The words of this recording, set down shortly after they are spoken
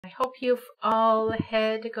I hope you've all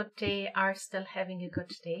had a good day, are still having a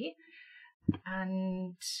good day.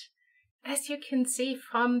 And as you can see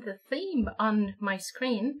from the theme on my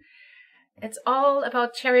screen, it's all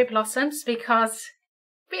about cherry blossoms because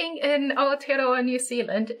being in Aotearoa, New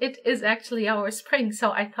Zealand, it is actually our spring. So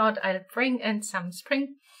I thought I'd bring in some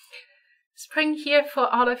spring here for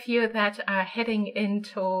all of you that are heading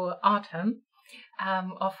into autumn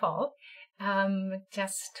or fall.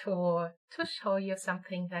 Just to show you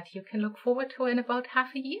something that you can look forward to in about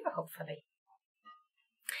half a year, hopefully.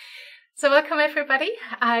 So welcome everybody.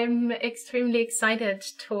 I'm extremely excited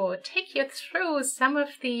to take you through some of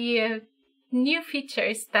the new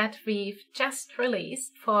features that we've just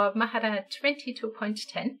released for Mahara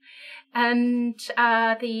 22.10. And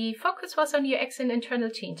the focus was on UX and internal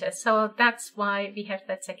changes. So that's why we have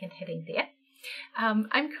that second heading there.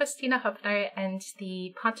 I'm Kristina Hoeppner and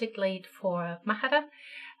the project lead for Mahara,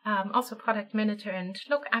 also product manager and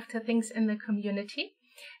look after things in the community.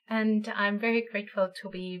 And I'm very grateful to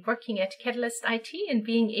be working at Catalyst IT and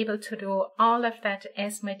being able to do all of that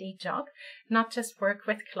as my day job, not just work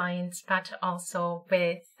with clients, but also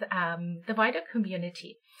with the wider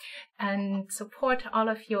community and support all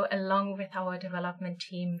of you along with our development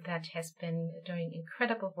team that has been doing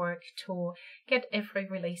incredible work to get every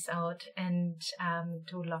release out and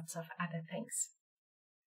do lots of other things.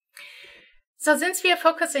 So since we are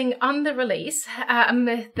focusing on the release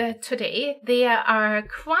today, there are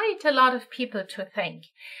quite a lot of people to thank.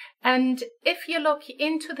 And if you look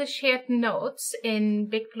into the shared notes in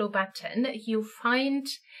Big Blue Button, you find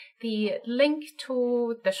the link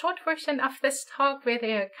to the short version of this talk where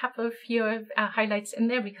there are a couple of few highlights in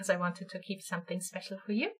there because I wanted to keep something special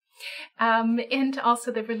for you. And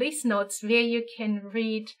also the release notes where you can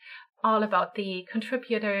read all about the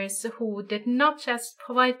contributors who did not just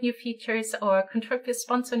provide new features or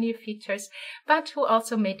sponsor new features, but who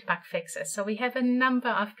also made bug fixes. So we have a number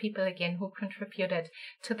of people again who contributed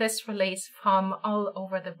to this release from all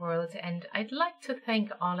over the world, and I'd like to thank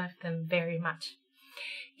all of them very much.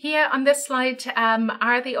 Here on this slide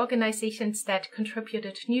are the organizations that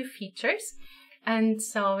contributed new features. And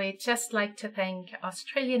so we'd just like to thank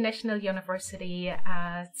Australian National University,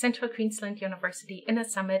 Central Queensland University, Inner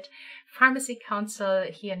Summit, Pharmacy Council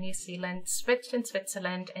here in New Zealand, Switch in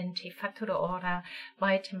Switzerland, and Te Whatuara Ora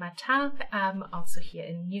Waitemata, also here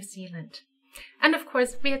in New Zealand. And of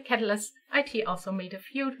course, we at Catalyst IT also made a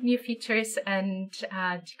few new features and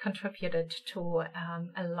contributed to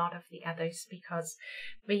a lot of the others because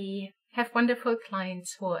we have wonderful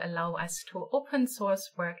clients who allow us to open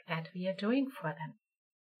source work that we are doing for them.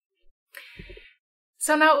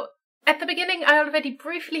 So now, at the beginning, I already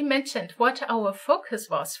briefly mentioned what our focus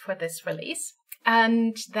was for this release,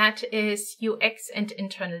 and that is UX and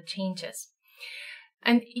internal changes.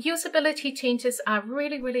 And usability changes are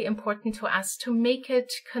really, really important to us to make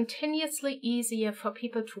it continuously easier for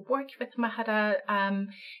people to work with Mahara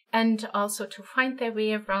and also to find their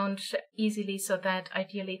way around easily so that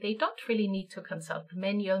ideally they don't really need to consult the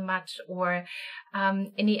manual much or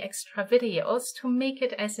any extra videos to make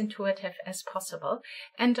it as intuitive as possible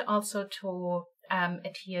and also to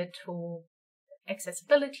adhere to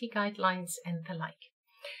accessibility guidelines and the like.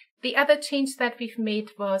 The other change that we've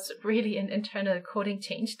made was really an internal coding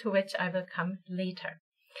change to which I will come later.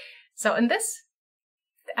 So in this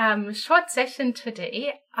short session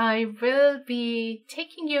today, I will be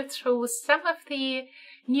taking you through some of the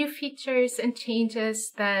new features and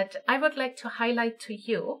changes that I would like to highlight to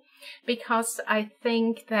you because I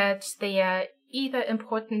think that they are either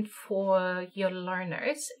important for your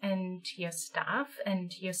learners and your staff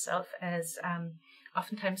and yourself as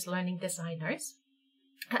oftentimes learning designers,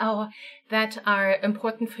 or that are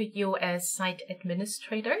important for you as site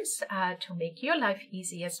administrators to make your life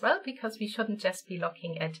easy as well, because we shouldn't just be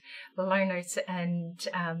looking at learners and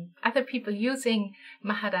other people using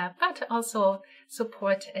Mahara, but also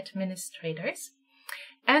support administrators.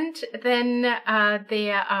 And then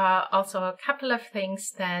there are also a couple of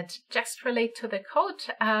things that just relate to the code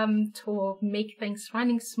to make things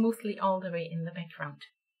running smoothly all the way in the background.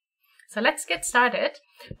 So let's get started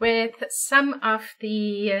with some of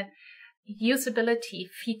the usability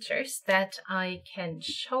features that I can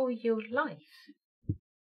show you live.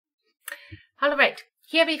 All right,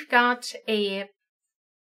 here we've got a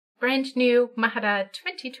brand new Mahara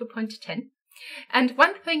 22.10. And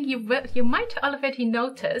one thing you might already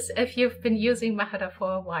notice if you've been using Mahara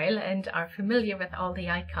for a while and are familiar with all the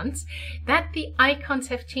icons, that the icons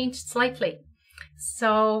have changed slightly.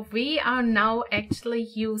 So we are now actually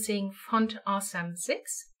using Font Awesome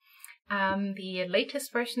 6, the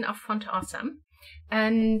latest version of Font Awesome,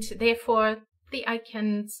 and therefore the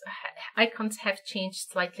icons have changed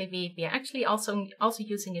slightly. We are actually also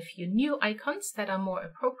using a few new icons that are more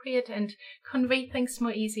appropriate and convey things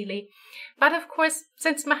more easily. But of course,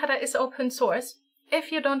 since Mahara is open source, if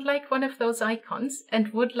you don't like one of those icons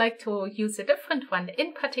and would like to use a different one,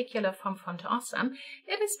 in particular from Font Awesome,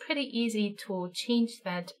 it is pretty easy to change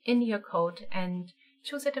that in your code and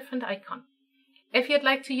choose a different icon. If you'd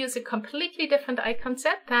like to use a completely different icon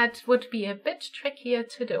set, that would be a bit trickier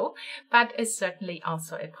to do, but is certainly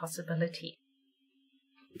also a possibility.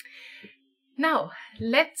 Now,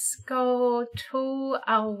 let's go to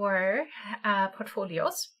our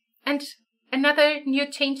portfolios. And another new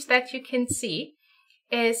change that you can see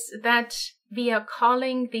is that we are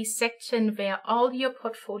calling the section where all your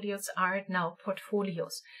portfolios are now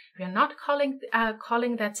portfolios. We are not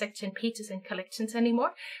calling that section pages and collections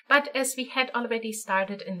anymore, but as we had already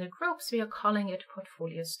started in the groups, we are calling it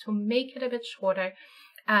portfolios to make it a bit shorter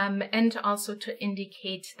and also to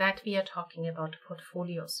indicate that we are talking about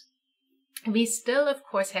portfolios. We still, of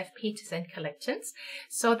course, have pages and collections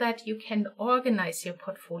so that you can organize your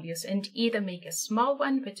portfolios and either make a small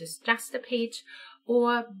one, which is just a page,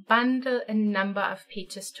 or bundle a number of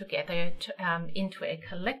pages together into a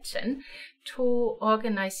collection to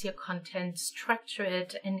organize your content, structure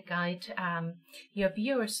it, and guide your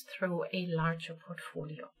viewers through a larger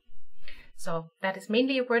portfolio. So that is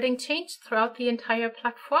mainly a wording change throughout the entire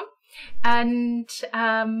platform, and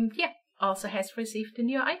also has received a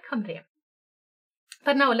new icon there.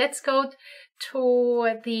 But now let's go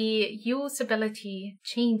to the usability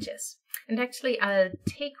changes. And actually, I'll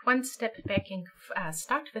take one step back and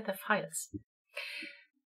start with the files.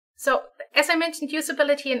 So, as I mentioned,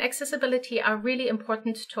 usability and accessibility are really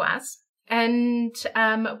important to us. And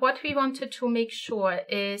what we wanted to make sure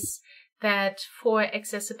is that for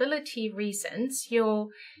accessibility reasons,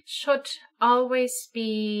 you should always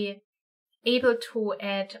be able to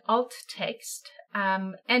add alt text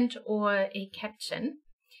and or a caption.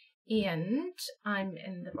 And I'm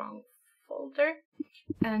in the wrong folder.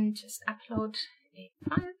 And just upload a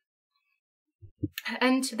file.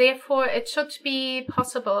 And therefore, it should be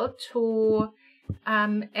possible to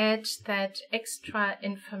add that extra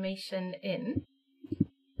information in.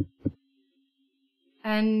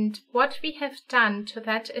 And what we have done to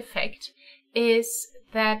that effect is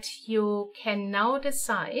that you can now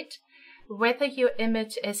decide whether your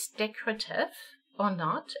image is decorative or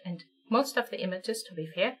not. And most of the images, to be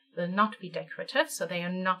fair, will not be decorative, so they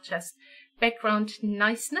are not just background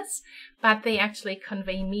niceness, but they actually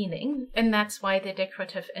convey meaning, and that's why the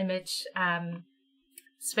decorative image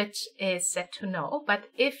switch is set to no. But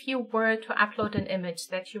if you were to upload an image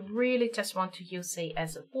that you really just want to use, say,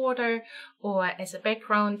 as a border or as a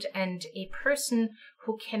background, and a person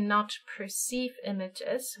who cannot perceive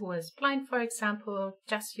images, who is blind, for example,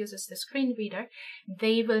 just uses the screen reader,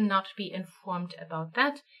 they will not be informed about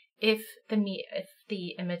that if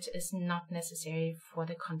the image is not necessary for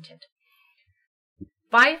the content.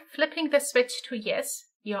 By flipping the switch to yes,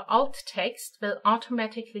 your alt text will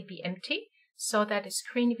automatically be empty, so that a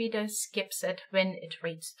screen reader skips it when it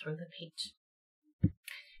reads through the page.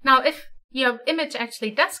 Now, if your image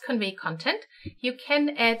actually does convey content, you can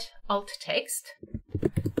add alt text,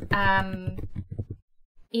 and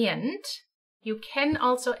you can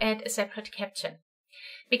also add a separate caption.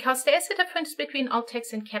 Because there is a difference between alt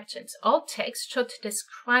text and captions. Alt text should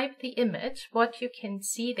describe the image, what you can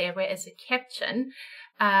see there, whereas a caption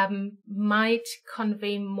might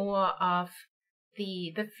convey more of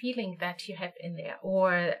the feeling that you have in there,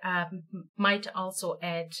 or might also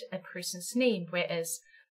add a person's name, whereas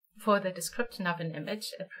for the description of an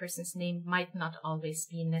image, a person's name might not always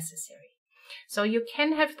be necessary. So you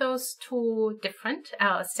can have those two different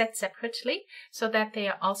set separately, so that they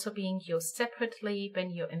are also being used separately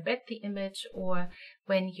when you embed the image or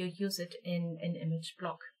when you use it in an image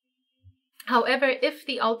block. However, if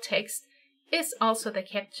the alt text is also the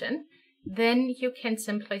caption, then you can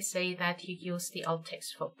simply say that you use the alt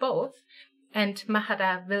text for both, and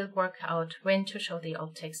Mahara will work out when to show the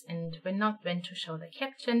alt text and when to show the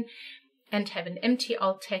caption, and have an empty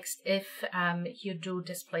alt text if you do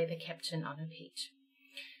display the caption on a page.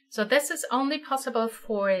 So this is only possible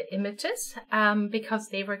for images because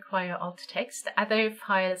they require alt text. Other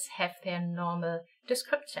files have their normal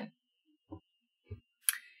description.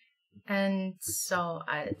 And so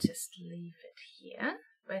I'll just leave it here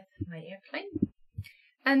with my airplane.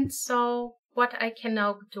 And so what I can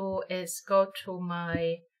now do is go to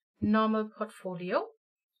my normal portfolio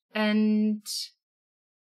and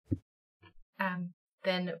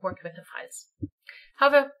then work with the files.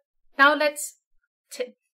 However, now let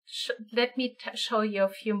me show you a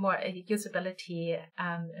few more usability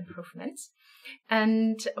improvements.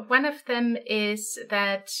 And one of them is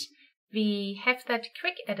that we have that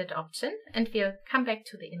quick edit option, and we'll come back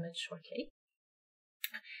to the image shortly.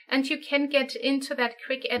 And you can get into that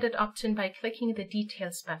quick edit option by clicking the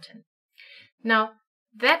details button. Now,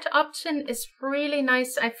 that option is really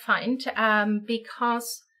nice, I find,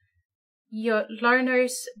 because your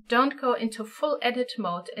learners don't go into full edit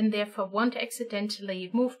mode and therefore won't accidentally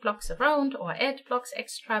move blocks around or add blocks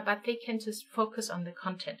extra, but they can just focus on the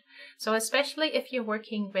content. So especially if you're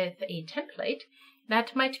working with a template,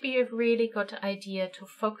 that might be a really good idea to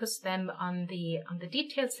focus them on the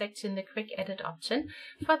details section, the quick edit option,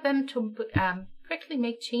 for them to quickly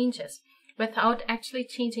make changes without actually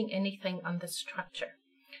changing anything on the structure.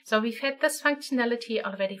 So we've had this functionality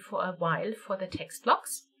already for a while for the text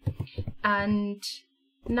blocks. And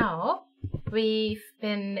now we've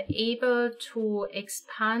been able to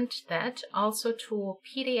expand that also to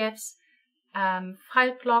PDFs,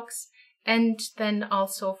 file blocks, and then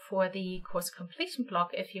also for the course completion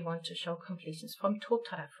block if you want to show completions from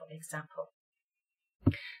Totara, for example.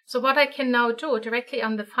 So what I can now do directly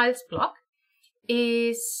on the files block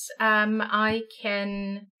is I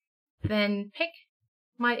can then pick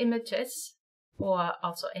my images or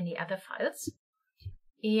also any other files.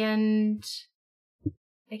 And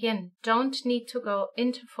again, don't need to go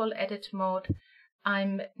into full edit mode.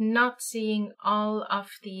 I'm not seeing all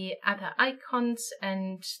of the other icons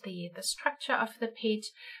and the structure of the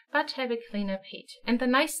page, but have a cleaner page. And the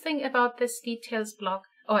nice thing about this details block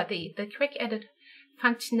or the quick edit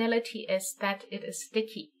functionality is that it is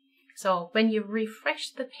sticky. So when you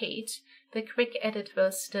refresh the page, the quick edit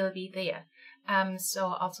will still be there. So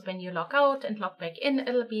also when you log out and log back in,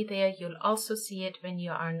 it'll be there. You'll also see it when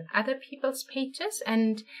you're on other people's pages,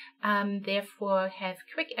 and therefore have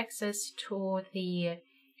quick access to the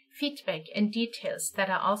feedback and details that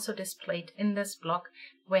are also displayed in this block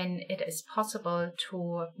when it is possible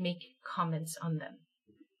to make comments on them.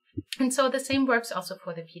 And so the same works also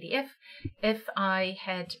for the PDF. If I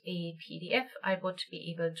had a PDF, I would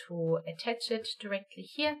be able to attach it directly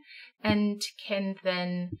here and can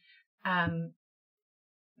then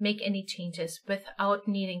make any changes without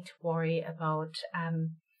needing to worry about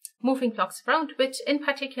moving blocks around, which in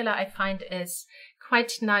particular I find is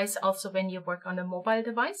quite nice also when you work on a mobile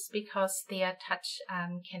device, because their touch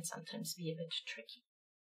can sometimes be a bit tricky.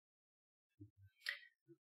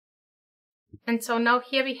 And so now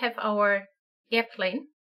here we have our airplane.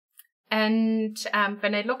 And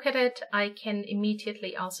when I look at it, I can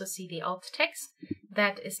immediately also see the alt text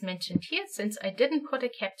that is mentioned here. Since I didn't put a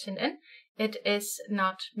caption in, it is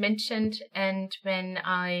not mentioned. And when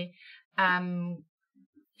I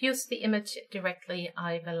use the image directly,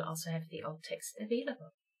 I will also have the alt text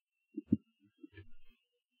available.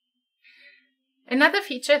 Another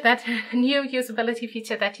feature, that new usability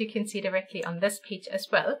feature that you can see directly on this page as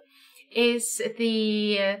well, is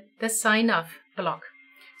the sign-off block.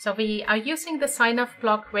 So we are using the sign-off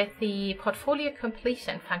block with the portfolio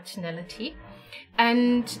completion functionality.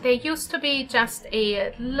 And there used to be just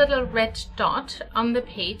a little red dot on the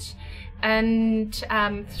page. And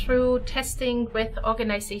through testing with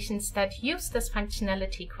organizations that use this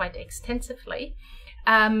functionality quite extensively,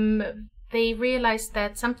 they realized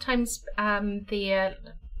that sometimes the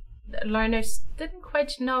learners didn't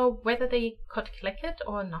quite know whether they could click it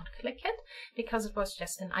or not click it, because it was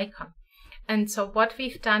just an icon. And so what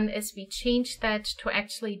we've done is we changed that to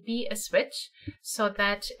actually be a switch so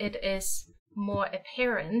that it is more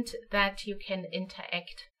apparent that you can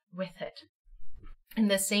interact with it. And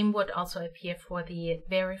the same would also appear for the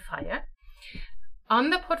verifier. On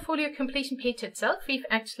the portfolio completion page itself, we've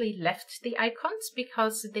actually left the icons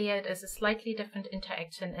because there it is a slightly different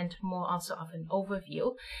interaction and more also of an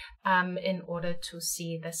overview in order to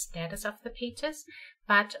see the status of the pages.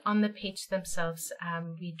 But on the page themselves,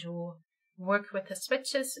 we do work with the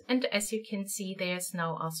switches. And as you can see, there's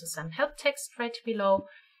now also some help text right below.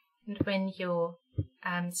 And when you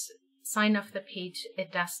sign off the page,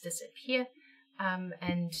 it does disappear.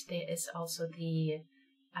 And there is also the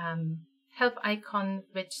help icon,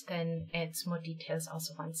 which then adds more details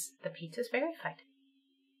also once the page is verified.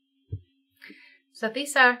 So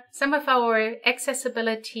these are some of our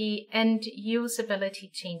accessibility and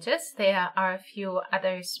usability changes. There are a few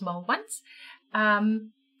other small ones,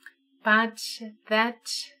 but that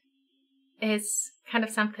is kind of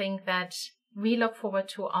something that we look forward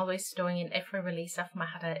to always doing in every release of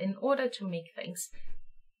Mahara in order to make things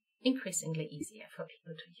increasingly easier for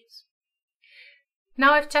people to use.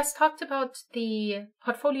 Now I've just talked about the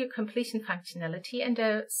portfolio completion functionality, and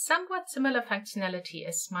a somewhat similar functionality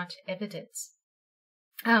is Smart Evidence,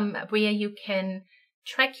 where you can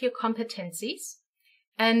track your competencies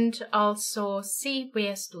and also see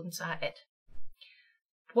where students are at.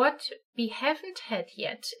 What we haven't had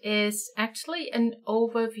yet is actually an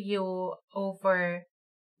overview over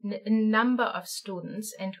a number of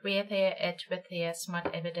students and where they're at with their smart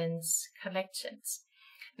evidence collections.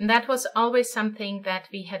 And that was always something that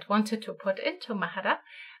we had wanted to put into Mahara.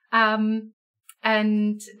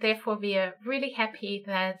 And therefore we are really happy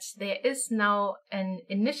that there is now an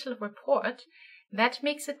initial report that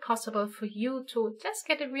makes it possible for you to just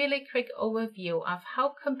get a really quick overview of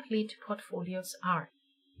how complete portfolios are.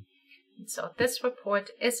 So this report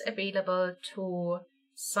is available to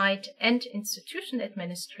site and institution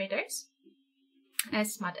administrators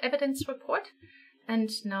as Smart Evidence Report.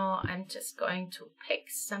 And now I'm just going to pick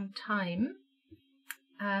some time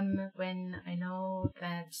when I know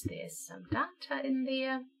that there's some data in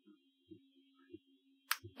there.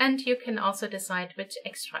 And you can also decide which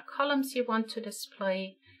extra columns you want to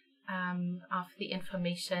display of the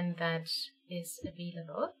information that is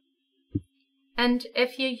available. And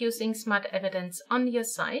if you're using Smart Evidence on your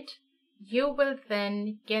site, you will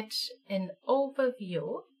then get an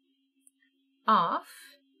overview of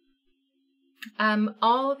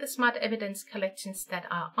all the Smart Evidence collections that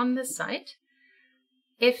are on the site.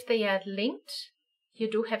 If they are linked, you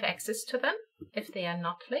do have access to them. If they are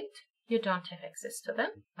not linked, you don't have access to them,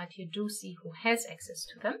 but you do see who has access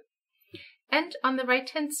to them. And on the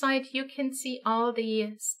right-hand side, you can see all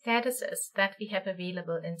the statuses that we have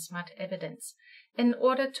available in Smart Evidence in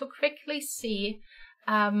order to quickly see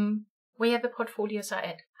where the portfolios are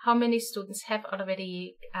at, how many students have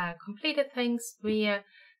already completed things, where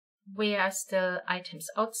are still items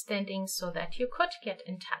outstanding, so that you could get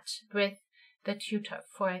in touch with the tutor,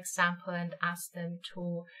 for example, and ask them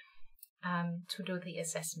to do the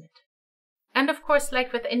assessment. And of course,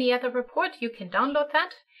 like with any other report, you can download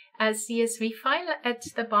that as CSV file at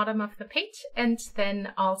the bottom of the page, and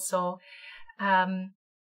then also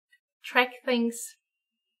track things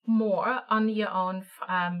more on your own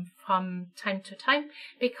from time to time,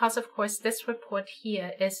 because of course this report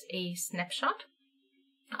here is a snapshot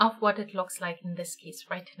of what it looks like in this case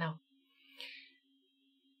right now.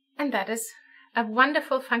 And that is a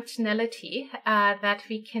wonderful functionality that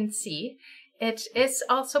we can see. It is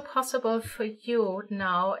also possible for you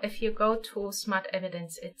now, if you go to Smart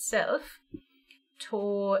Evidence itself,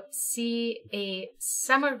 to see a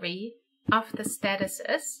summary of the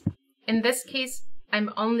statuses. In this case,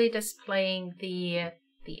 I'm only displaying the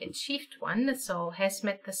achieved one, so has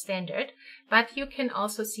met the standard, but you can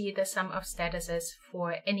also see the sum of statuses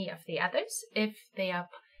for any of the others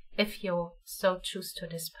if you so choose to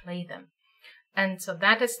display them. And so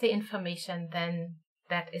that is the information then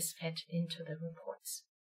that is fed into the reports.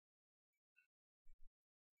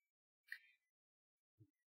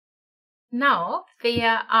 Now,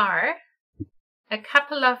 there are a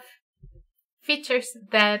couple of features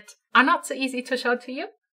that are not so easy to show to you,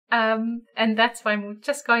 and that's why I'm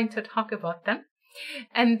just going to talk about them.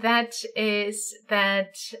 And that is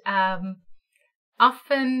that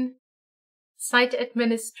often site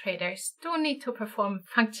administrators do need to perform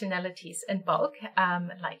functionalities in bulk,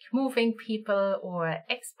 like moving people or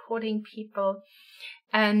exporting people.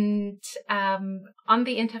 And on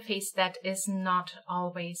the interface, that is not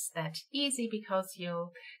always that easy, because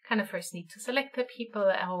you kind of first need to select the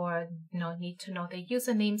people or need to know their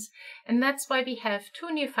usernames. And that's why we have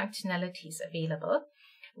two new functionalities available.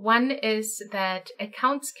 One is that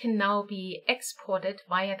accounts can now be exported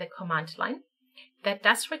via the command line. That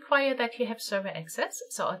does require that you have server access,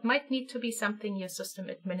 so it might need to be something your system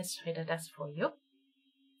administrator does for you.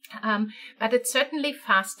 But it's certainly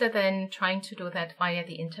faster than trying to do that via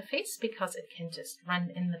the interface, because it can just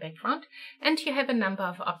run in the background. And you have a number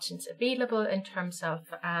of options available in terms of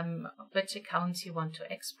which accounts you want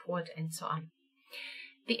to export and so on.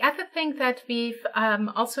 The other thing that we've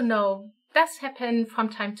also know does happen from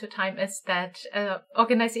time to time is that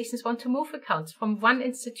organizations want to move accounts from one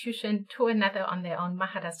institution to another on their own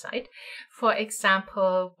Mahara site. For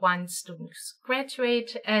example, one students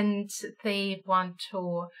graduate and they want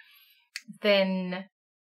to then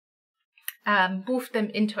move them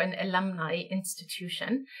into an alumni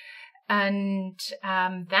institution. And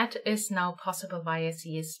that is now possible via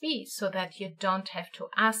CSV, so that you don't have to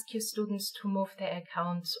ask your students to move their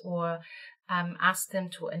accounts or ask them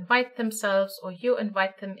to invite themselves, or you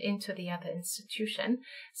invite them into the other institution.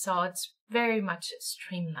 So it's very much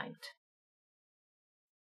streamlined.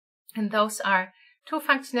 And those are two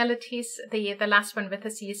functionalities. The last one with the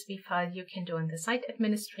CSV file you can do in the site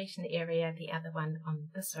administration area, the other one on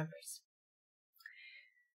the servers.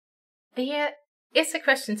 There is a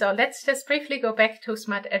question. So let's just briefly go back to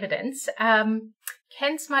smart evidence.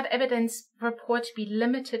 Can smart evidence report be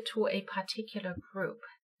limited to a particular group?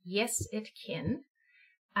 Yes, it can.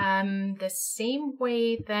 The same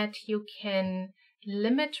way that you can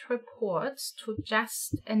limit reports to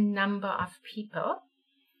just a number of people.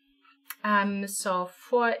 So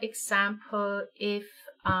for example, if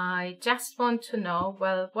I just want to know,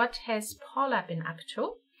 well, what has Paula been up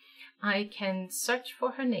to? I can search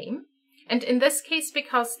for her name. And in this case,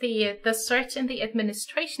 because the search in the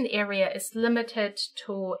administration area is limited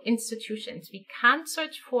to institutions, we can't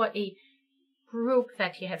search for a group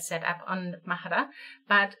that you have set up on Mahara.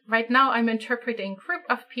 But right now I'm interpreting group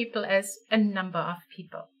of people as a number of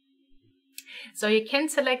people. So you can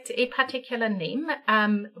select a particular name.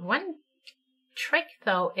 One trick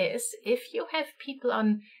though is if you have people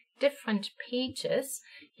on different pages,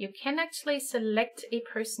 you can actually select a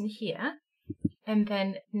person here and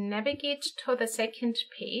then navigate to the second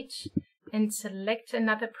page and select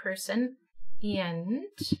another person, and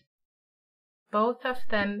both of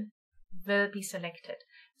them will be selected.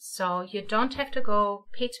 So you don't have to go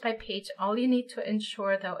page by page. All you need to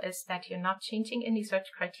ensure though is that you're not changing any search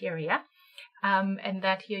criteria, and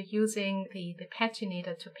that you're using the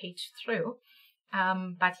paginator to page through.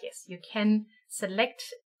 But yes, you can select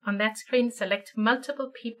on that screen, select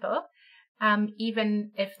multiple people,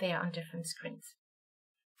 even if they are on different screens.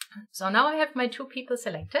 So now I have my 2 people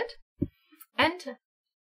selected, and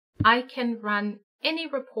I can run any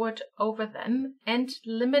report over them and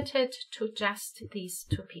limit it to just these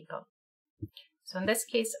 2 people. So in this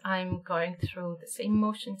case, I'm going through the same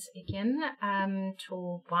motions again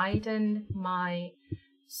to widen my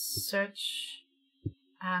search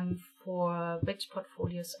for which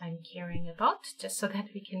portfolios I'm caring about, just so that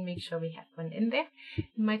we can make sure we have one in there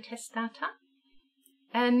in my test data.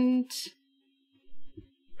 And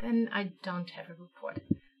then I don't have a report.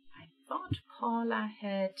 I thought Paula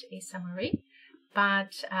had a summary,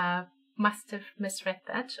 but must have misread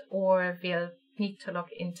that, or we'll need to look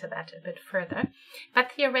into that a bit further.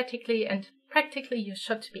 But theoretically and practically, you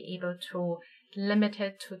should be able to limit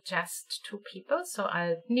it to just 2 people. So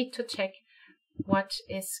I'll need to check what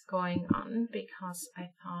is going on, because I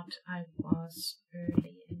thought I was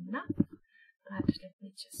early enough. But let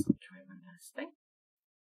me just try one last thing.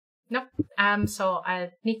 Nope. So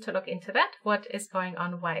I need to look into that. What is going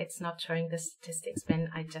on? Why it's not showing the statistics when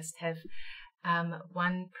I just have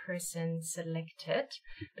 1 person selected?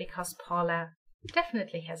 Because Paula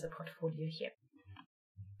definitely has a portfolio here.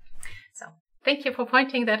 So thank you for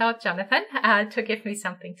pointing that out, Jonathan, to give me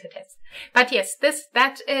something to test. But yes,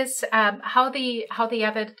 that is how the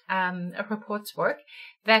other reports work.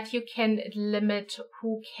 That you can limit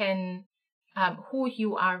who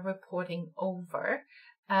you are reporting over.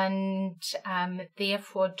 And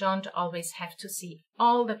therefore don't always have to see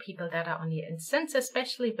all the people that are on your instance,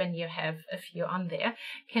 especially when you have a few on there.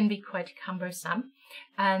 Can be quite cumbersome,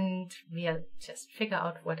 and we'll just figure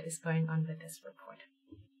out what is going on with this report.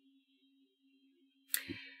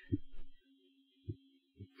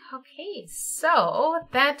 Okay, so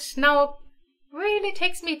that now really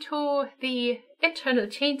takes me to the internal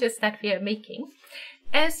changes that we are making.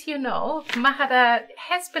 As you know, Mahara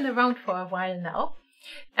has been around for a while now.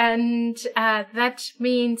 And that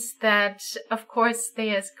means that, of course,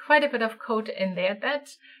 there's quite a bit of code in there that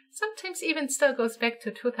sometimes even still goes back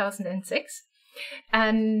to 2006.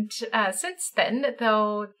 And since then,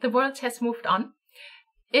 though, the world has moved on,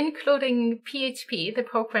 including PHP, the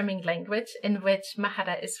programming language in which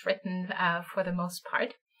Mahara is written for the most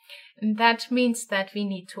part. And that means that we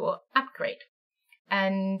need to upgrade.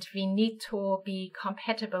 And we need to be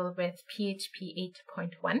compatible with PHP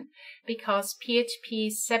 8.1 because PHP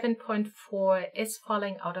 7.4 is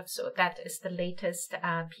falling out of, so that is the latest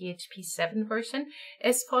PHP 7 version,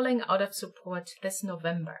 is falling out of support this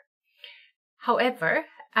November. However,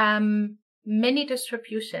 many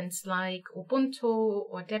distributions like Ubuntu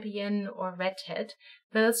or Debian or Red Hat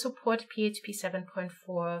will support PHP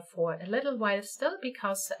 7.4 for a little while still,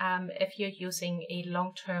 because if you're using a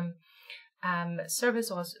long-term service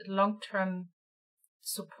or long-term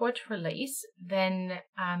support release, then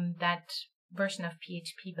that version of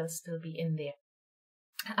PHP will still be in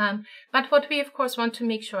there. But what we of course want to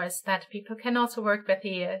make sure is that people can also work with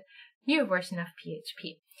the new version of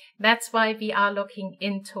PHP. That's why we are looking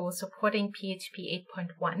into supporting PHP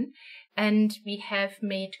 8.1, and we have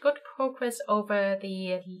made good progress over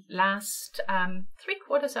the last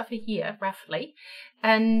 3/4 of a year roughly,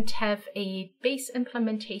 and have a base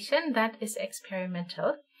implementation that is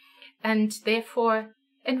experimental, and therefore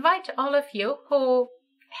invite all of you who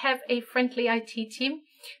have a friendly IT team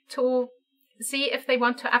to see if they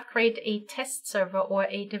want to upgrade a test server or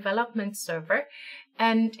a development server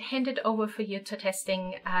and hand it over for you to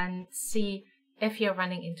testing and see if you're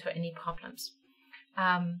running into any problems.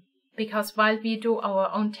 Because while we do our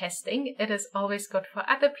own testing, it is always good for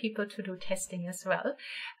other people to do testing as well,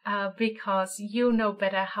 because you know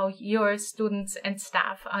better how your students and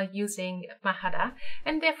staff are using Mahara,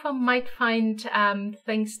 and therefore might find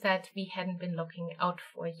things that we hadn't been looking out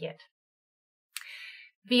for yet.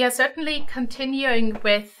 We are certainly continuing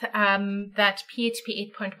with that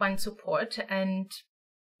PHP 8.1 support and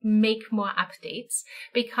make more updates,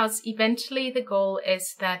 because eventually the goal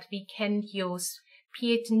is that we can use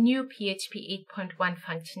new PHP 8.1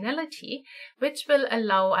 functionality, which will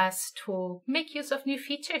allow us to make use of new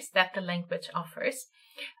features that the language offers.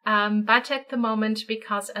 But at the moment,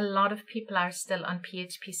 because a lot of people are still on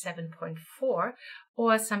PHP 7.4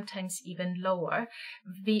 or sometimes even lower,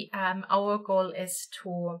 our goal is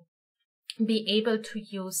to be able to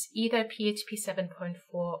use either PHP 7.4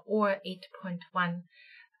 or 8.1,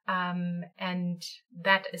 and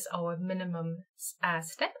that is our minimum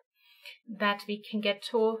step that we can get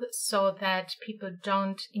to, so that people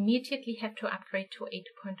don't immediately have to upgrade to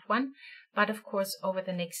 8.1. But of course, over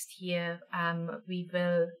the next year, we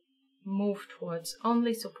will move towards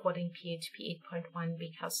only supporting PHP 8.1,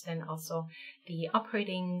 because then also the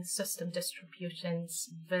operating system distributions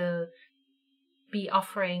will be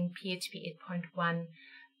offering PHP 8.1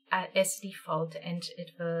 as default, and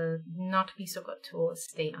it will not be so good to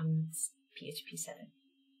stay on PHP 7.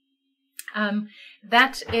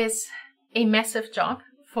 That is a massive job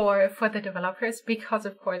for the developers, because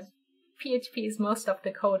of course PHP is most of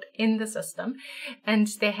the code in the system, and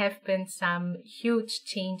there have been some huge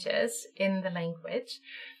changes in the language,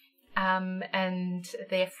 and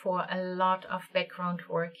therefore a lot of background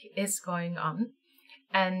work is going on.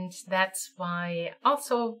 And that's why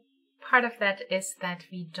also part of that is that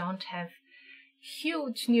we don't have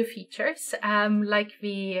huge new features like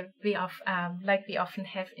we often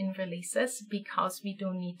have in releases, because we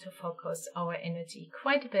do need to focus our energy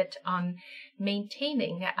quite a bit on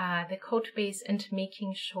maintaining the code base and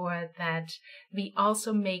making sure that we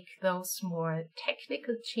also make those more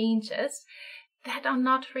technical changes that are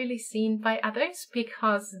not really seen by others,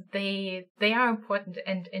 because they are important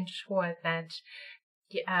and ensure that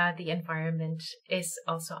the environment is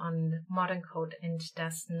also on modern code and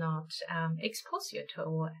does not expose you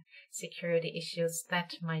to security issues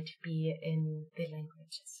that might be in the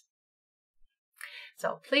languages.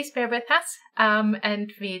 So please bear with us,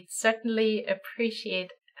 and we certainly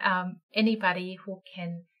appreciate anybody who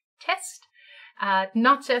can test.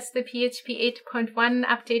 Not just the PHP 8.1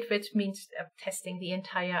 update, which means testing the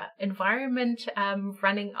entire environment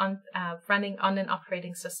running on an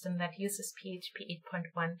operating system that uses PHP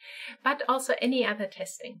 8.1, but also any other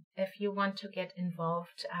testing. If you want to get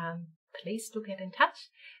involved, please do get in touch,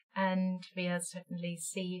 and we'll certainly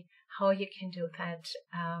see how you can do that,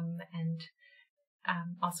 and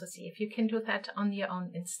also see if you can do that on your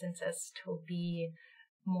own instances to be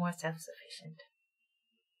more self-sufficient.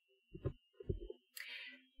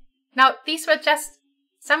 Now, these were just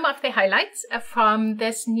some of the highlights from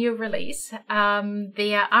this new release.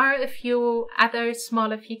 There are a few other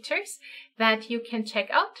smaller features that you can check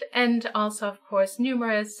out, and also, of course,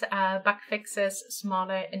 numerous bug fixes,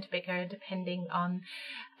 smaller and bigger, depending on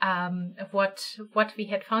what we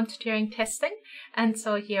had found during testing. And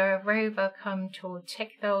so you're very welcome to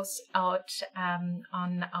check those out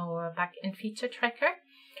on our bug and feature tracker,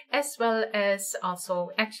 as well as also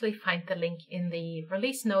actually find the link in the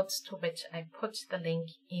release notes, to which I put the link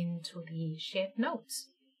into the shared notes.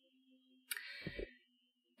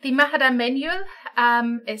 The Mahara manual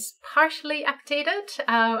is partially updated.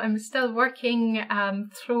 I'm still working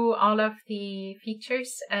through all of the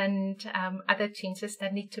features and other changes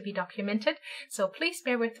that need to be documented. So please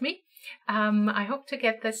bear with me. I hope to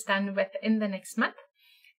get this done within the next month.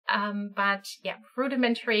 But yeah,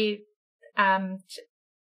 rudimentary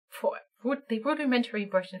the rudimentary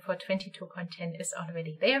version for 22.10 is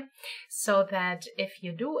already there, so that if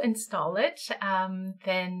you do install it,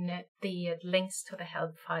 then the links to the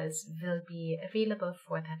help files will be available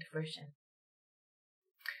for that version.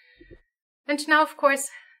 And now, of course,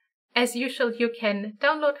 as usual, you can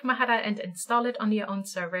download Mahara and install it on your own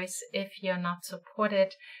servers if you're not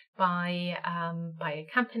supported by a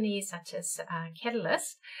company such as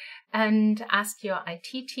Catalyst, and ask your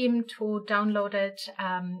IT team to download it.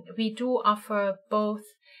 We do offer both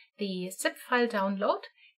the zip file download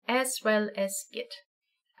as well as Git.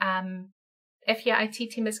 If your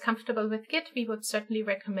IT team is comfortable with Git, we would certainly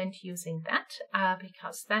recommend using that,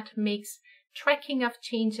 because that makes tracking of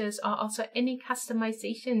changes, or also any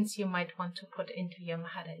customizations you might want to put into your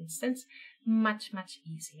Mahara instance much, much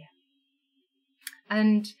easier.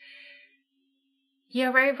 And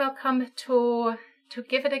you're very welcome to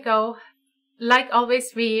give it a go. Like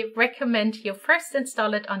always, we recommend you first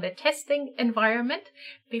install it on the testing environment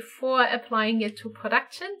before applying it to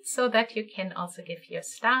production, so that you can also give your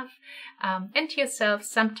staff and yourself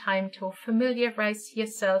some time to familiarize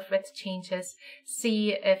yourself with changes,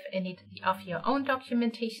 see if any of your own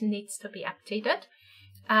documentation needs to be updated,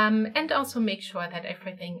 and also make sure that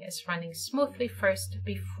everything is running smoothly first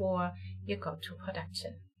before you go to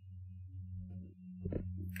production.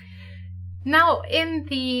 Now, in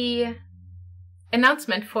the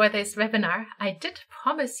announcement for this webinar, I did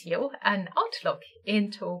promise you an outlook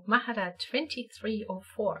into Mahara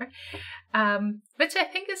 2304, which I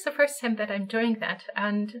think is the first time that I'm doing that.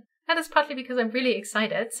 And that is partly because I'm really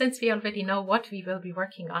excited, since we already know what we will be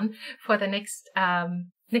working on for the next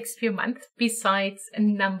few months, besides a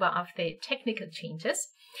number of the technical changes.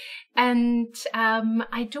 And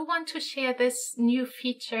I do want to share this new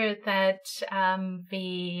feature that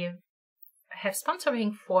we have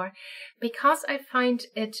sponsoring for, because I find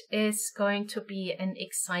it is going to be an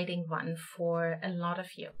exciting one for a lot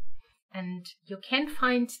of you. And you can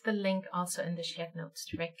find the link also in the shared notes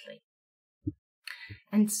directly.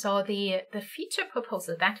 And so the feature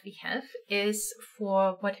proposal that we have is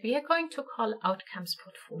for what we are going to call Outcomes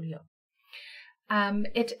Portfolio.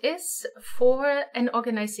 It is for an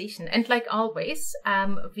organization, and like always,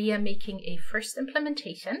 we are making a first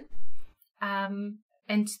implementation, and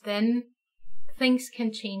then things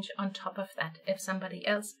can change on top of that if somebody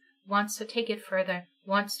else wants to take it further,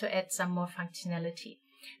 wants to add some more functionality.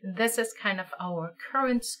 This is kind of our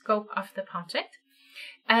current scope of the project,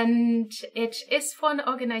 and it is for an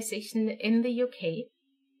organization in the UK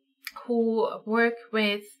who work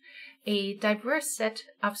with a diverse set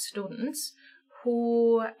of students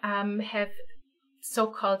who have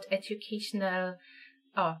so-called educational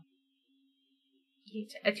healthcare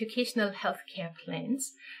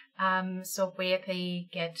plans. So where they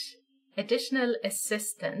get additional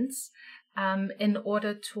assistance in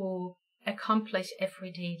order to accomplish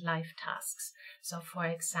everyday life tasks. So for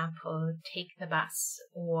example, take the bus,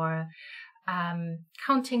 or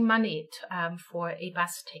counting money for a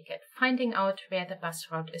bus ticket, finding out where the bus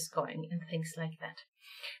route is going, and things like that.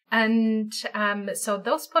 And so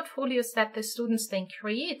those portfolios that the students then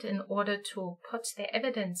create in order to put their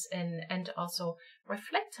evidence in and also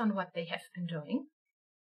reflect on what they have been doing,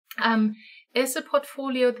 is a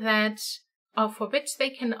portfolio that, for which they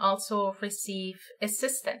can also receive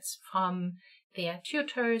assistance from their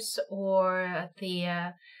tutors or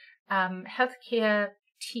their healthcare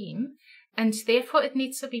team. And therefore, it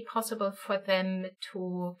needs to be possible for them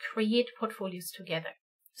to create portfolios together.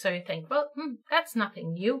 So you think, well, that's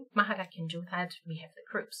nothing new. Mahara can do that. We have the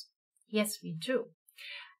groups. Yes, we do.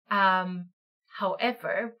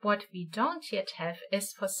 However, what we don't yet have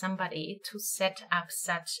is for somebody to set up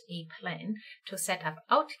such a plan, to set up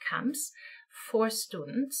outcomes for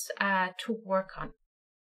students to work on.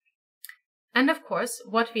 And of course,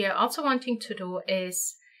 what we are also wanting to do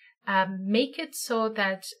is make it so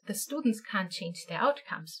that the students can't change their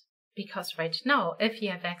outcomes. Because right now, if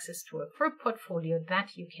you have access to a group portfolio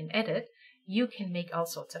that you can edit, you can make all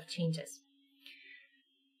sorts of changes.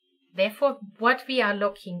 Therefore, what we are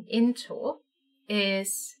looking into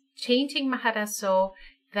is changing Mahara so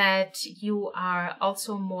that you are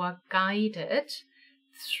also more guided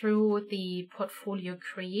through the portfolio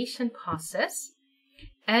creation process,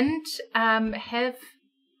 and have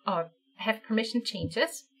permission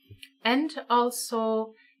changes, and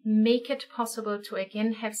also make it possible to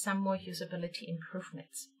again have some more usability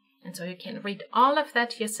improvements. And so you can read all of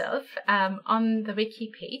that yourself on the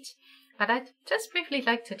wiki page, but I'd just briefly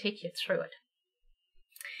like to take you through it.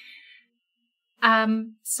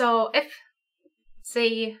 So if,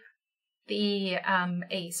 say,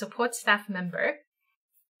 a support staff member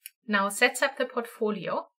now sets up the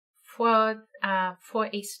portfolio for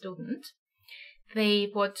a student, they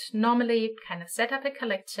would normally kind of set up a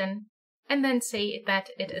collection and then say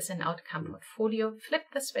that it is an outcome portfolio, flip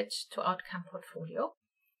the switch to outcome portfolio.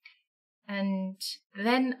 And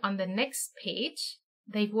then on the next page,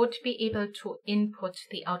 they would be able to input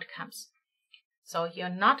the outcomes. So you're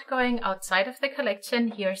not going outside of the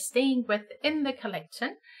collection, you're staying within the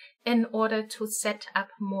collection in order to set up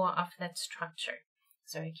more of that structure.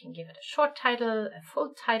 So you can give it a short title, a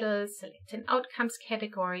full title, select an outcomes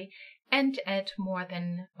category, and add more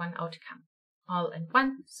than one outcome, all in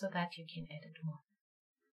one, so that you can edit more.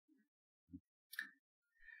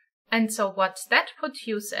 And so what that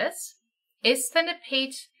produces is then a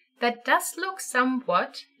page that does look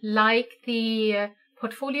somewhat like the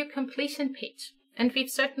portfolio completion page. And we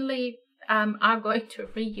certainly are going to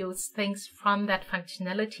reuse things from that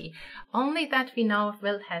functionality, only that we now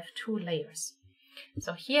will have two layers.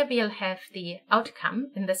 So here we'll have the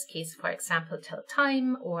outcome, in this case, for example, tell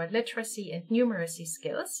time or literacy and numeracy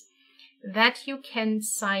skills, that you can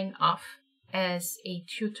sign off as a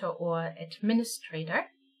tutor or administrator.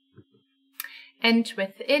 And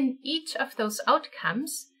within each of those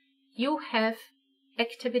outcomes, you have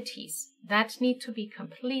activities that need to be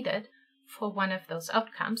completed for one of those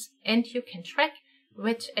outcomes, and you can track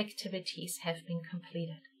which activities have been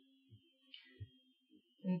completed.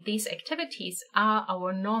 And these activities are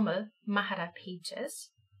our normal Mahara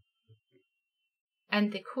pages.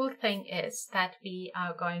 And the cool thing is that we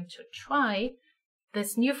are going to try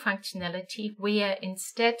this new functionality where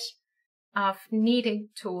instead of needing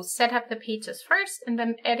to set up the pages first and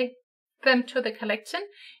then adding them to the collection,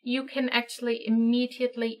 you can actually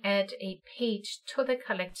immediately add a page to the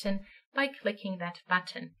collection by clicking that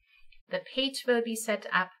button. The page will be set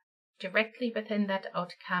up directly within that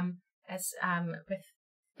outcome as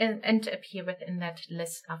and appear within that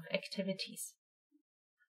list of activities.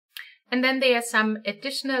 And then there are some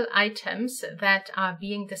additional items that are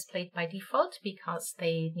being displayed by default because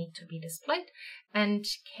they need to be displayed and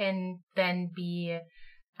can then be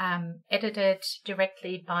edited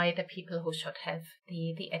directly by the people who should have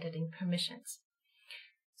the editing permissions.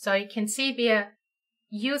 So you can see we are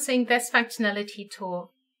using this functionality to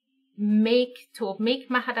make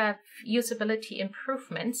Mahara usability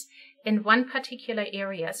improvements in one particular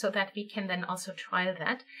area so that we can then also trial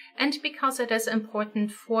that. And because it is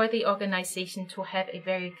important for the organization to have a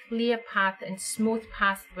very clear path and smooth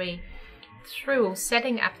pathway through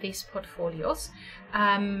setting up these portfolios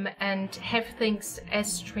and have things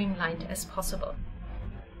as streamlined as possible.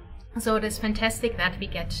 So it is fantastic that we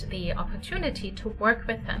get the opportunity to work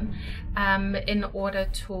with them in order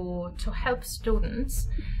to help students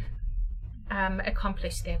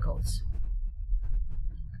accomplish their goals.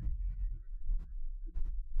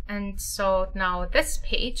 And so now this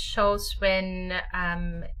page shows when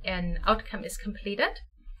an outcome is completed.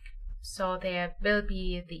 So there will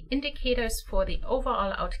be the indicators for the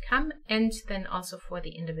overall outcome and then also for the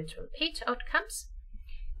individual page outcomes.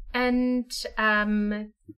 And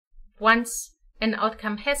once an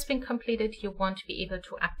outcome has been completed, you won't be able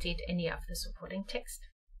to update any of the supporting text.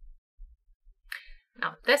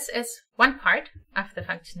 Now, this is one part of the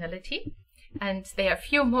functionality, and there are a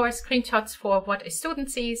few more screenshots for what a student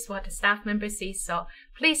sees, what a staff member sees, so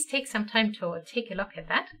please take some time to take a look at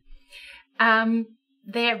that.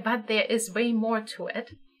 But there is way more to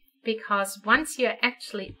it, because once you're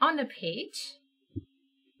actually on a page,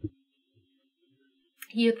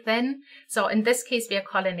 you then, so in this case we are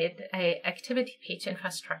calling it a activity page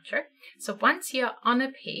infrastructure. So once you're on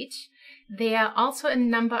a page, there are also a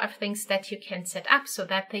number of things that you can set up so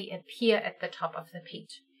that they appear at the top of the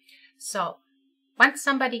page. So once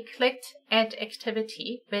somebody clicked Add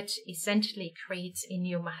Activity, which essentially creates a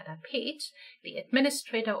new Mahara page, the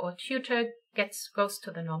administrator or tutor goes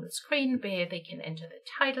to the normal screen where they can enter the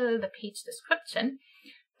title, the page description,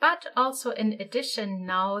 but also in addition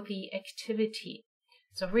now the activity.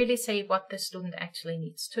 So really say what the student actually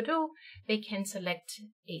needs to do. They can select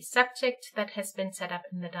a subject that has been set up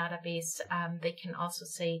in the database. They can also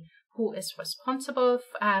say who is responsible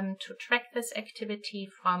to track this activity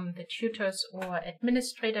from the tutors or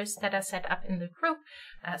administrators that are set up in the group,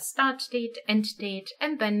 start date, end date,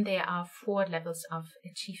 and then there are 4 levels of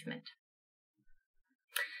achievement.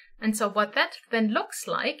 And so what that then looks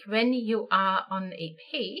like when you are on a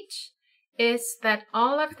page is that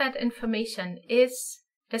all of that information is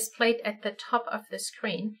displayed at the top of the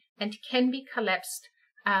screen and can be collapsed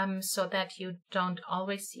so that you don't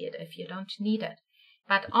always see it if you don't need it.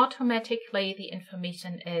 But automatically the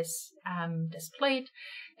information is displayed.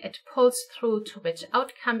 It pulls through to which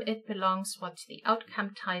outcome it belongs, what the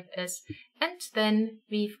outcome type is, and then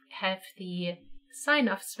we have the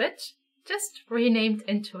sign-off switch just renamed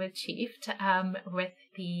into Achieved with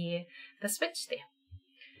the switch there.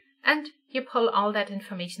 And you pull all that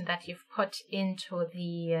information that you've put into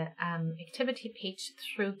the activity page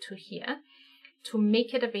through to here to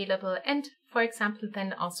make it available and, for example,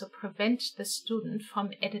 then also prevent the student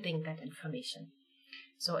from editing that information.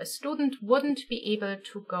 So a student wouldn't be able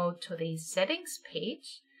to go to the settings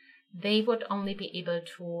page. They would only be able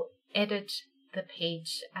to edit the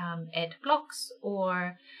page, add blocks,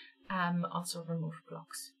 or also remove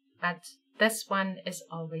blocks. But this one is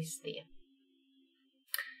always there.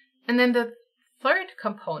 And then the third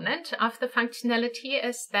component of the functionality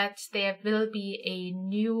is that there will be a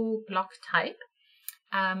new block type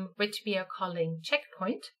which we are calling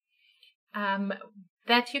checkpoint,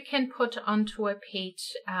 that you can put onto a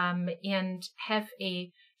page and have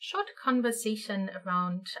a short conversation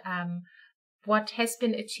around what has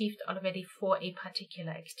been achieved already for a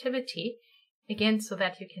particular activity. Again, so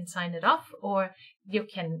that you can sign it off, or you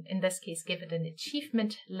can, in this case, give it an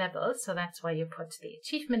achievement level. So that's why you put the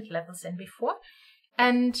achievement levels in before.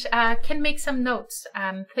 And can make some notes,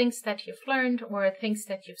 things that you've learned or things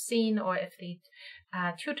that you've seen, or if the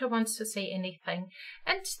tutor wants to say anything.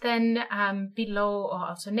 And then below or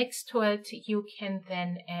also next to it, you can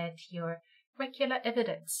then add your regular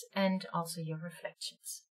evidence and also your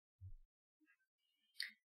reflections.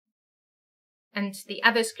 And the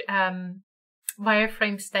other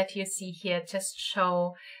wireframes that you see here just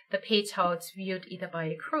show the page, how it's viewed either by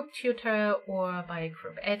a group tutor or by a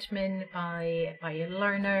group admin, by a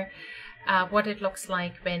learner, what it looks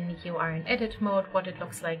like when you are in edit mode, what it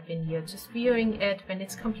looks like when you're just viewing it, when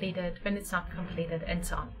it's completed, when it's not completed, and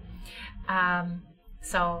so on.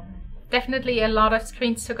 So definitely a lot of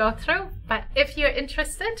screens to go through, but if you're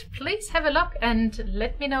interested, please have a look and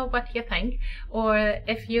let me know what you think, or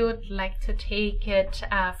if you'd like to take it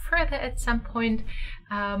further at some point,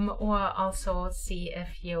 or also see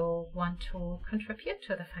if you want to contribute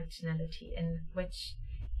to the functionality in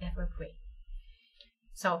whichever way.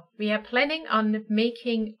 So we are planning on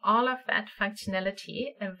making all of that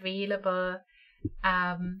functionality available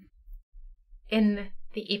in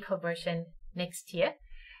the April version next year.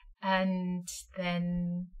 And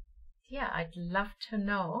then, yeah, I'd love to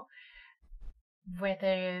know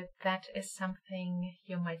whether that is something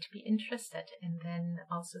you might be interested in, and then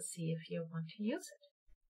also see if you want to use it.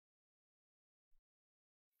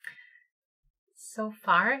 So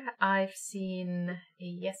far, I've seen a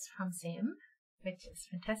yes from Sam, which is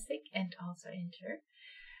fantastic, and also enter.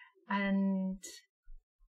 And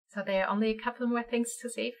so there are only a couple more things to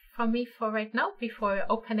say from me for right now before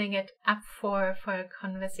opening it up for a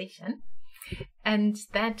conversation. And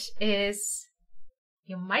that is,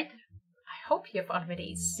 I hope you've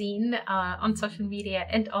already seen on social media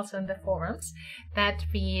and also in the forums, that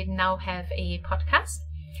we now have a podcast.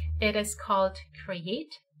 It is called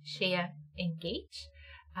Create, Share, Engage,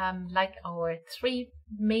 like our 3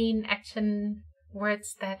 main action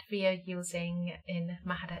words that we are using in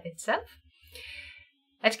Mahara itself.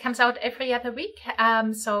 It comes out every other week.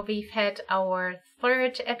 So we've had our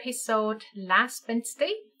 3rd episode last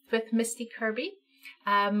Wednesday with Misty Kirby,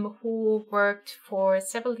 who worked for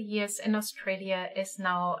several years in Australia, is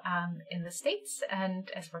now in the States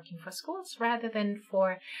and is working for schools rather than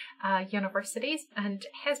for universities, and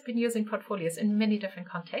has been using portfolios in many different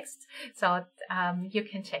contexts. So you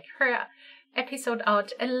can check her episode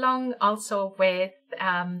out, along also with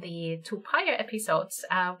the 2 prior episodes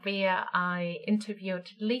where I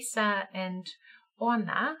interviewed Lisa and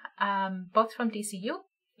Orna, both from DCU.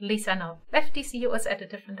 Lisa now left DCU, is at a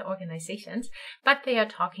different organizations, but they are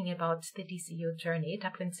talking about the DCU journey,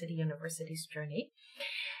 Dublin City University's journey.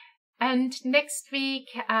 And next week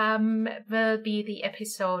will be the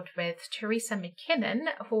episode with Teresa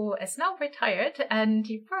McKinnon, who is now retired and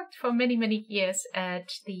worked for many, many years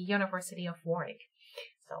at the University of Warwick.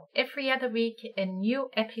 So every other week a new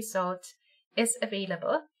episode is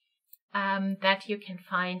available that you can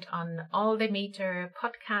find on all the major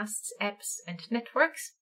podcasts, apps and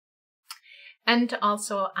networks, and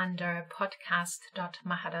also under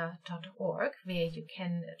podcast.mahara.org, where you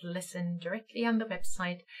can listen directly on the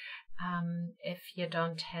website if you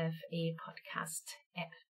don't have a podcast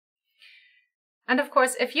app. And of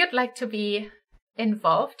course, if you'd like to be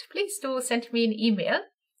involved, please do send me an email,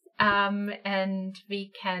 and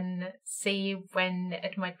we can see when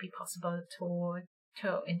it might be possible to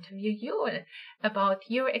interview you about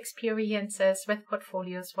your experiences with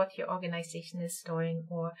portfolios, what your organization is doing,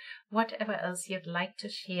 or whatever else you'd like to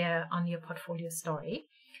share on your portfolio story.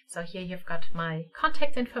 So here you've got my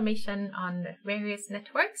contact information on various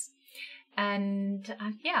networks. And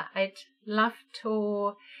yeah, I'd love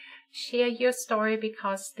to share your story,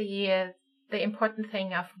 because the important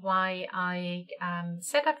thing of why I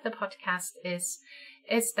set up the podcast is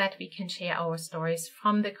that we can share our stories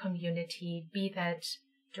from the community, be that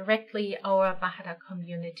directly our Mahara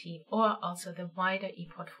community or also the wider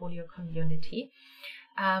ePortfolio community,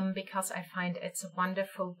 because I find it's a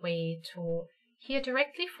wonderful way to hear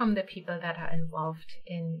directly from the people that are involved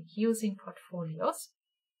in using portfolios,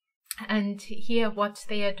 and hear what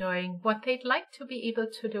they are doing, what they'd like to be able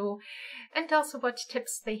to do, and also what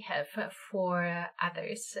tips they have for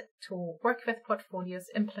others to work with portfolios,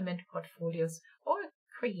 implement portfolios, or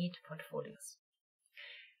create portfolios.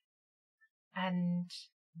 And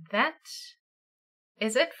that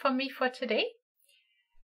is it for me for today.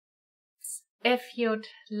 if you'd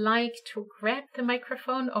like to grab the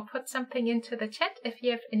microphone or put something into the chat, if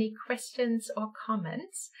you have any questions or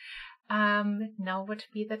comments, now would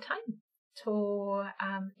be the time to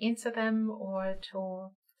answer them or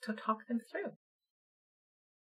to talk them through.